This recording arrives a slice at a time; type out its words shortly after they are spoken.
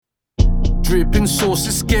dripping sauce,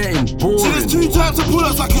 it's getting boring. See, there's 2 types of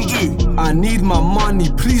pull-ups I can do. I need my money,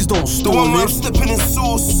 please don't The stall one where I'm it. stepping in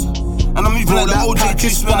sauce, and I'm moving Bro, like the that OJ pack is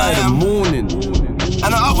juice when I by the am. morning.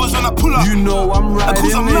 And the others when I pull up. You know I'm That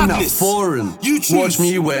cause riding I'm in that madness. foreign. You choose. Watch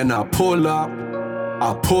me when I pull up.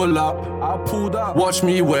 I pull up. I pulled up. Watch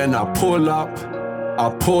me when I pull up. I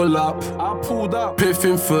pull up. I pulled up.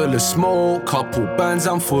 Piffin full of smoke. Couple bands,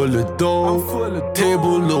 I'm full of dough.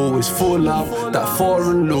 Table always full up. That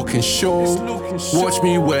foreign looking show. Watch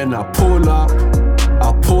me when I pull up.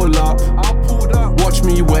 I pull up. Watch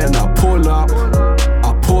me when I pull up.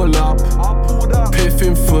 I pull up.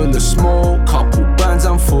 Piffin full of smoke. Couple bands,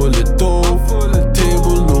 I'm full of dough.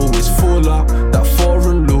 Table always full up. That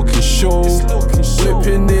foreign looking show.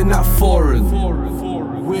 Whipping in that foreign.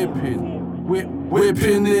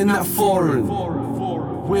 Whipping in that foreign.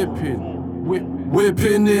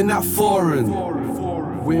 Whipping in that foreign.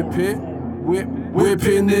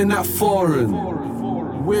 Whipping in that foreign.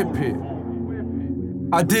 Whip it.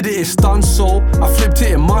 I did it in Stunso, I flipped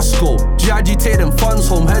it in Moscow. GIG take them funds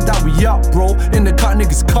home, head that we up, bro. In the cut,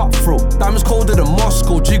 niggas cutthroat. Diamonds colder than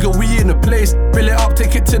Moscow. Jigger, we in the place. Bill it up,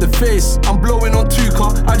 take it to the face. I'm blowing on 2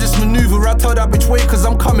 I just maneuver. I tell that bitch wait, cause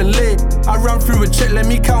I'm coming late. I ran through a check, let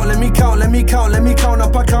me count, let me count, let me count, let me count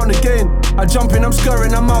up, I count again. I jump in, I'm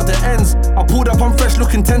scurrying, I'm out the ends. I pulled up, I'm fresh,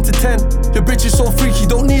 looking 10 to 10. Your bitch is so freaky,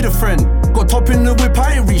 don't need a friend. Got top in the whip,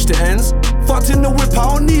 I ain't reached the ends. Fucked in the whip,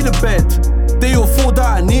 I don't need a bed. They all thought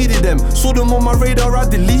that I needed them. Saw them on my radar, I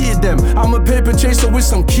deleted them. I'm a paper chaser with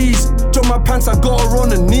some keys. Drop my pants, I got her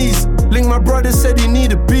on her knees. Link my brother said he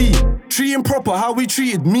need a B. Treat him proper, how he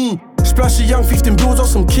treated me. Splash a young 15 bills or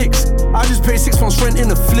some kicks. I just paid 6 months rent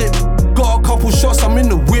in a flip. Got a couple shots, I'm in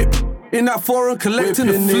the whip. In that foreign, collecting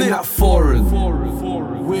a flip. In that foreign.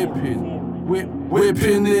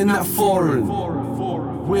 Whipping in that foreign.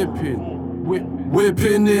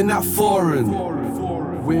 Whipping in that foreign.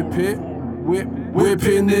 Whip it.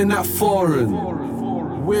 Whipping in that foreign.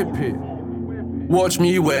 Whip it. Watch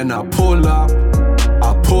me when I pull up.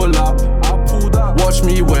 I pull up. Watch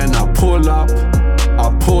me when I pull up. I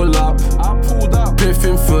pull up.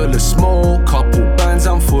 Piffin full of smoke. Couple bands,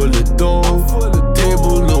 I'm full of dough.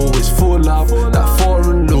 Table always full up. That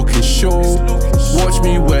foreign looking show. Watch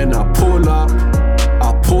me when I pull up.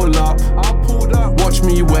 I pull up. Watch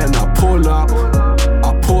me when I pull up.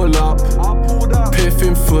 I pull up.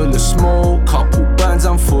 Piffin full of smoke. Couple bands,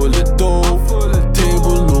 I'm full of dough.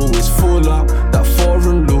 Table always full up. That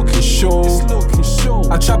foreign looking show.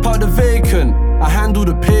 I trap out the vacant. I handle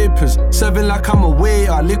the papers. Serving like I'm a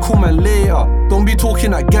waiter. Little man later. Don't be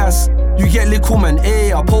talking like gas. You get little man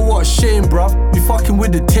A up. Oh, what a shame, bruv. You fucking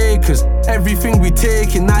with the takers. Everything we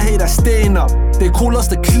taking, I hate that staying up. They call us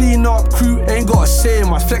the clean up crew. Ain't got a say.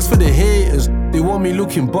 My flex for the haters. They want me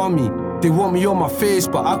looking bummy. They want me on my face,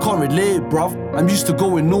 but I can't relate, bruv. I'm used to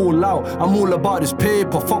going all out. I'm all about this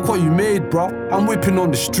paper. Fuck what you made, bruv. I'm whipping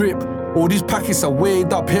on the strip. All these packets are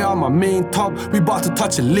weighed up. Here on my main tub. We bout to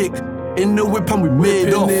touch a lick. In the whip and we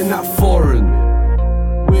made off. Whipping in that foreign.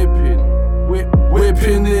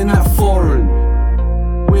 Whipping in that foreign.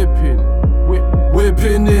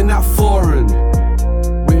 Whipping in that foreign.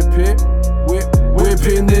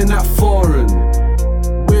 Whipping in that foreign.